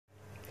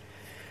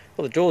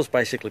Well, the door's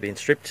basically been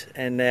stripped,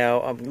 and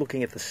now I'm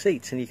looking at the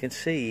seats, and you can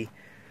see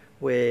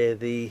where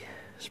the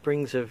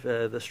springs of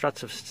the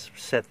struts have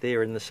sat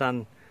there in the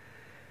sun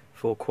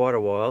for quite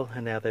a while,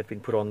 and now they've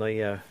been put on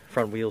the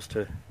front wheels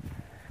to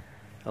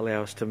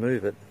allow us to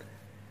move it.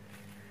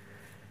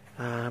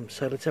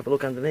 So let's have a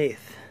look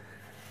underneath.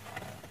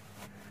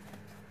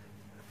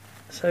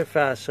 So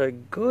far so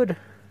good.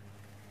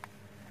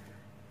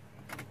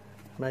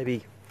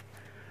 Maybe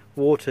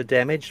water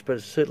damaged, but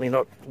it's certainly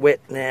not wet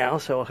now,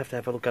 so I'll have to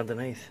have a look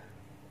underneath.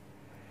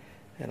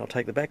 And I'll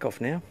take the back off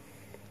now.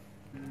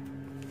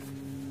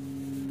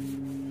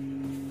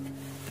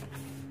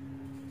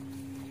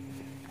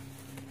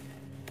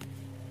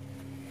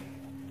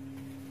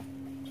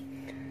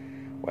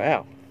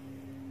 Wow,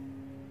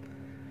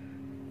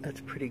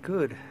 that's pretty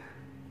good.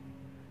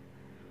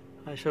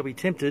 I shall be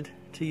tempted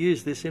to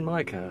use this in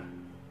my car.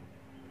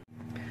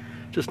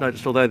 Just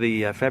noticed, although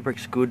the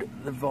fabric's good,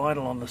 the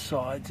vinyl on the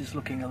sides is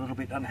looking a little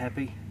bit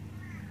unhappy.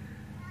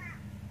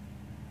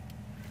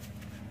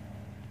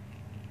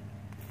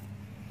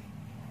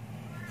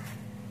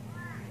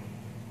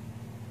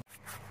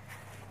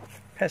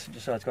 Passenger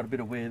side's got a bit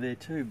of wear there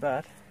too,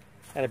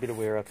 and a bit of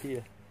wear up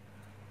here.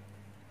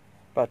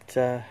 But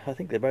I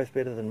think they're both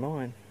better than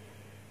mine.